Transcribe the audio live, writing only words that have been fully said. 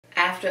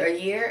after a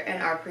year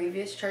in our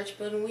previous church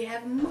building, we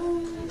have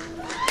moved.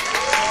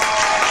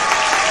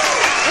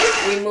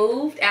 We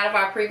moved out of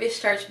our previous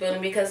church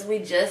building because we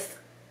just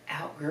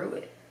outgrew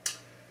it.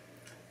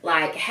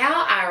 Like,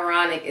 how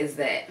ironic is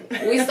that?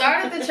 We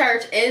started the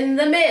church in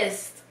the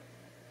midst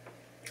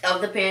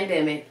of the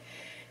pandemic,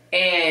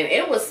 and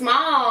it was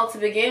small to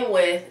begin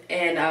with,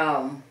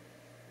 and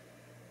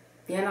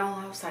you know,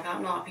 I was like, I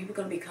don't know, are people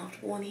gonna be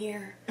comfortable in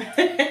here?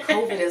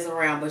 COVID is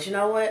around, but you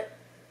know what?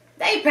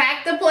 They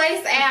packed the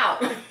place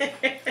out.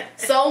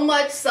 So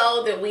much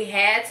so that we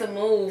had to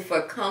move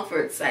for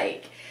comfort's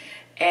sake.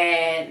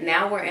 And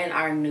now we're in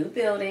our new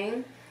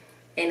building,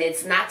 and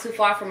it's not too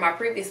far from our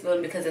previous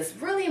building because it's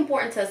really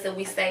important to us that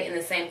we stay in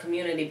the same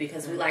community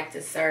because we like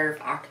to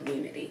serve our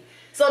community.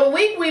 So the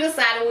week we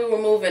decided we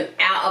were moving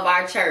out of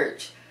our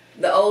church,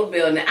 the old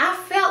building, I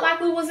felt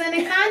like we was in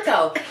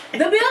Encanto. The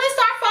building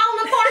started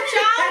falling apart,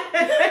 y'all.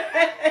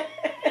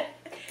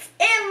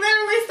 It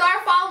literally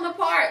started falling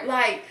apart.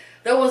 Like,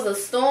 there was a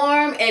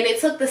storm, and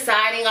it took the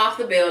siding off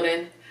the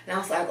building. And I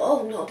was like,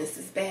 oh, no, this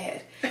is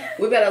bad.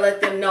 We better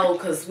let them know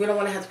because we don't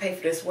want to have to pay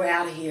for this. We're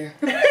out of here.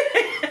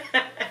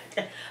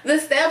 The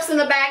steps in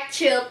the back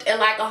chipped, and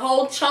like a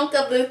whole chunk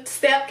of the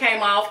step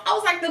came off. I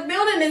was like, the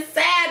building is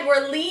sad.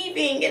 We're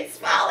leaving. It's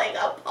falling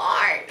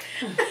apart.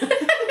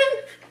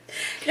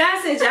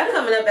 God said y'all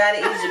coming up out of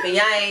Egypt and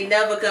y'all ain't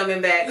never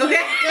coming back.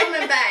 Okay?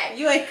 Coming back.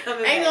 You ain't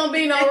coming back. Ain't gonna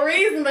be no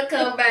reason to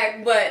come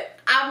back. But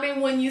I mean,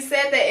 when you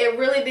said that, it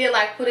really did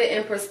like put it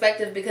in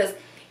perspective, because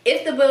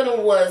if the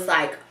building was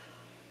like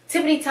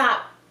tippity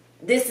top,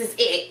 this is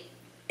it,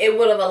 it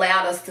would have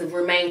allowed us to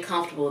remain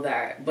comfortable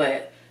there.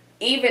 But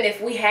even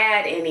if we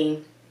had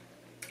any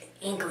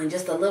inkling,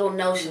 just a little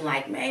notion,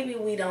 like maybe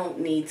we don't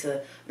need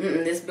to,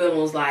 this building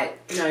was like,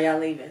 no, y'all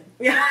leaving.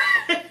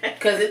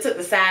 Because it took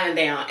the siding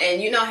down.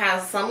 And you know how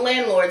some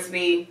landlords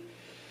be,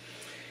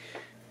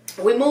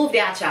 we moved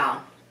out,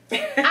 y'all.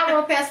 I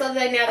rode past the other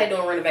day, now they're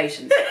doing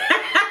renovations.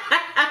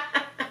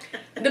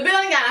 The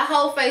building got a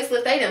whole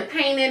facelift. They done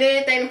painted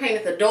it. They done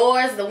painted the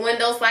doors, the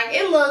windows. Like,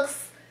 it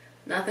looks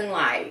nothing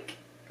like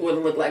what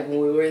it looked like when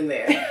we were in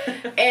there.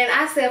 And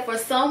I said, for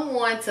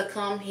someone to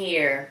come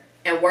here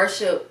and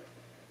worship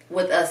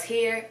with us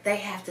here, they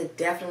have to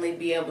definitely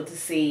be able to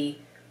see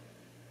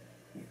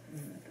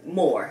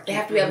more. They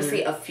have to be able to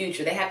see a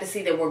future. They have to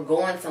see that we're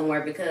going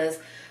somewhere, because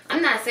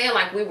I'm not saying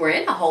like we were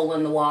in a hole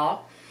in the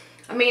wall.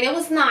 I mean, it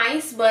was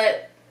nice,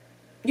 but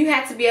you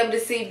had to be able to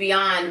see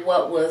beyond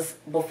what was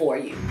before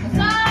you.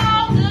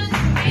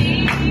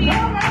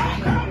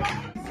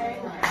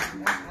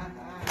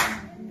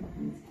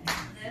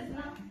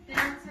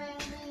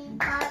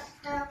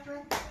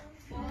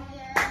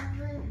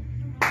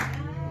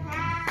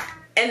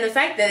 And the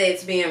fact that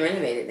it's being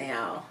renovated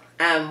now,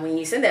 when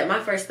you said that, my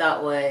first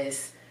thought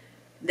was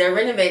they're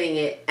renovating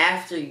it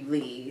after you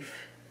leave.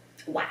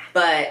 Why?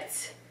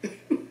 But,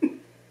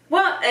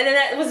 well, and then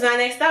that was my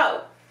next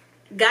thought.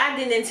 God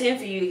didn't intend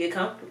for you to get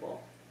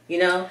comfortable, you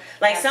know?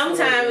 Like, absolutely.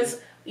 Sometimes,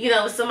 you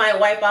know, somebody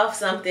wipe off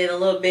something a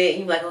little bit,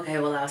 and you're like, okay,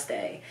 well, I'll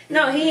stay.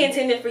 No, He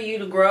intended for you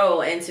to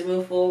grow and to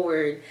move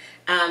forward.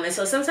 And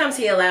so sometimes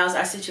He allows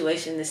our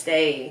situation to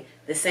stay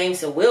the same,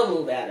 so we'll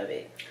move out of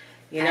it.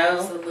 You know?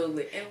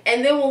 Absolutely.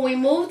 And then when we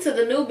moved to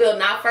the new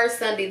building, our first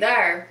Sunday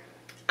there,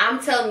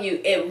 I'm telling you,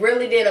 it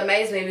really did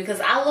amaze me, because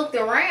I looked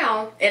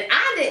around and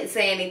I didn't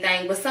say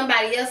anything, but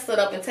somebody else stood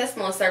up in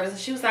testimony service and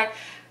she was like,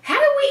 how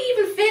did we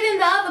even fit in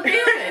the other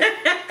building?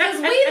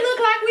 Because we look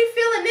like we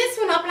filling this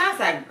one up. And I was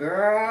like,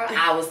 girl,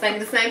 I was thinking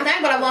the same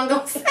thing, but I wasn't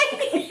going to say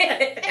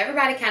it.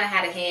 Everybody kind of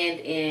had a hand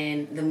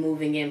in the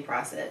moving in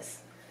process.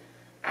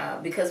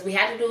 Because we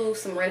had to do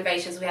some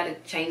renovations. We had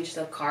to change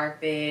the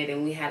carpet,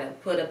 and we had to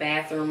put a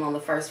bathroom on the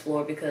first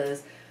floor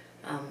because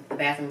the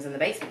bathroom's in the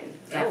basement.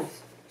 So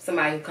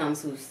somebody who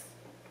comes who's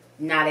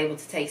not able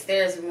to take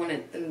stairs, we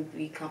wanted them to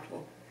be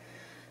comfortable.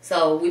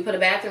 So we put a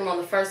bathroom on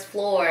the first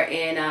floor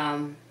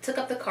and took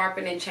up the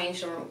carpet and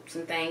changed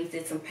some things,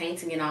 did some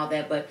painting and all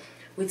that. But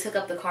we took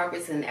up the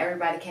carpets and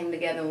everybody came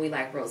together and we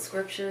like wrote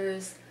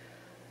scriptures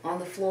on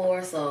the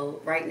floor. So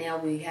right now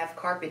we have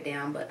carpet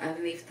down, but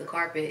underneath the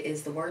carpet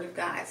is the Word of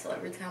God. So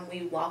every time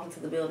we walk into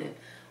the building,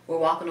 we're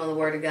walking on the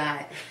Word of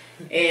God.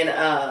 And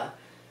I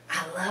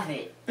love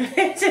it.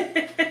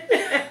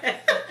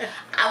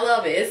 I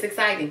love it. It's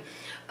exciting.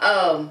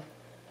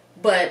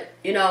 But,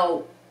 you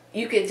know,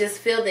 you could just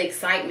feel the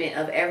excitement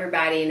of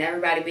everybody and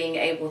everybody being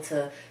able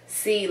to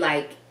see,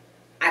 like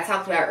I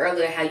talked about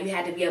earlier, how you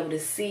had to be able to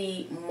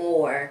see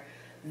more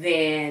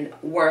than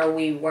where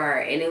we were.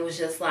 And it was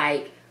just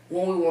like,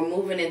 when we were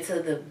moving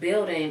into the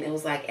building, it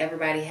was like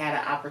everybody had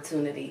an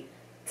opportunity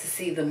to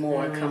see the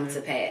more come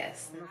to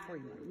pass.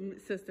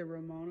 Sister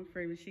Ramona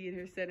Freeman, she and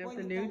her set up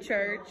the new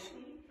church.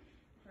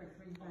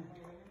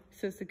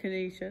 Sister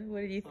Coneshia,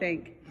 what do you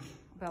think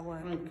about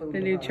what?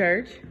 The new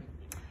church?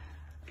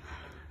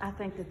 I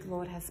think that the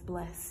Lord has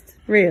blessed.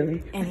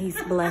 Really? And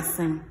He's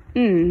blessing.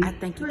 I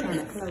think He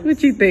can.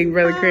 What you think,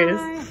 Brother Chris?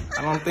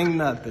 I don't think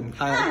nothing.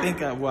 I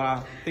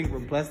think we're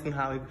blessed and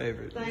highly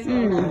favored.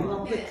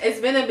 So. It's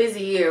been a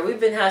busy year. We've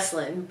been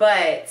hustling,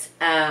 but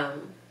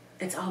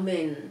it's all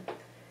been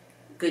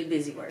good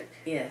busy work.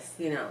 Yes,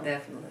 You know,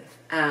 definitely.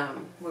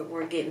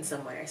 we're getting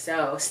somewhere.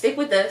 So stick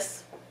with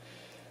us.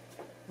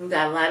 We've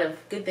got a lot of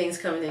good things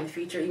coming in the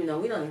future, even though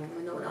we don't even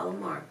really know what all of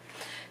them are.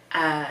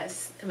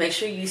 Make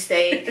sure you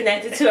stay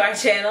connected to our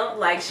channel,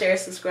 like, share,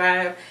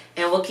 subscribe,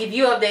 and we'll keep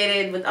you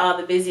updated with all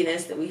the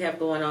busyness that we have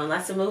going on.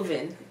 Lots of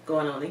moving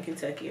going on in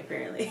Kentucky,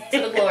 apparently. To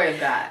the glory of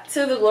God.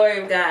 To the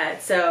glory of God.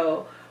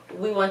 So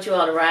we want you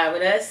all to ride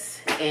with us,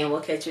 and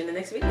we'll catch you in the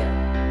next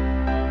video.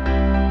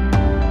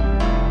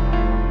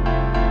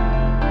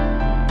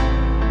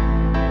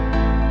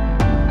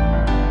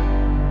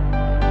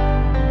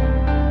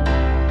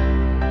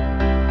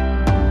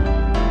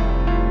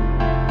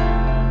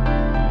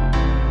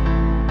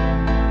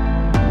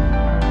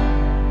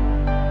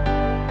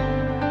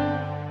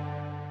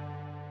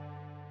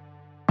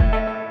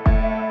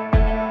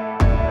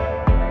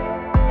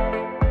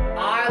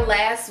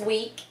 Last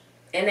week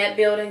in that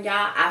building,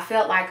 y'all, I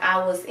felt like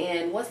I was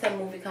in, what's that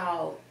movie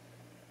called?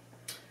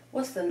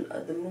 What's the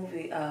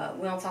movie? We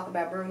Don't Talk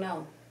About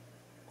Bruno.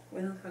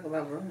 We don't talk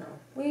about Bruno.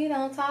 We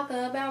don't talk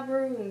about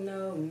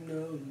Bruno.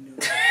 No.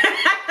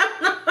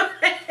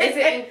 Is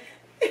it?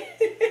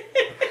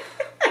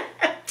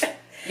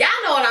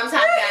 Y'all know what I'm talking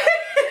about.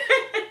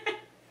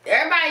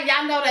 Everybody,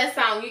 y'all know that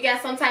song. You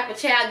got some type of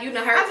child, you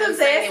done heard them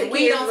saying,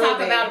 we don't talk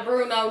about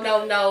Bruno.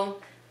 No.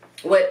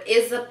 What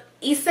is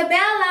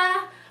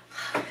Isabella?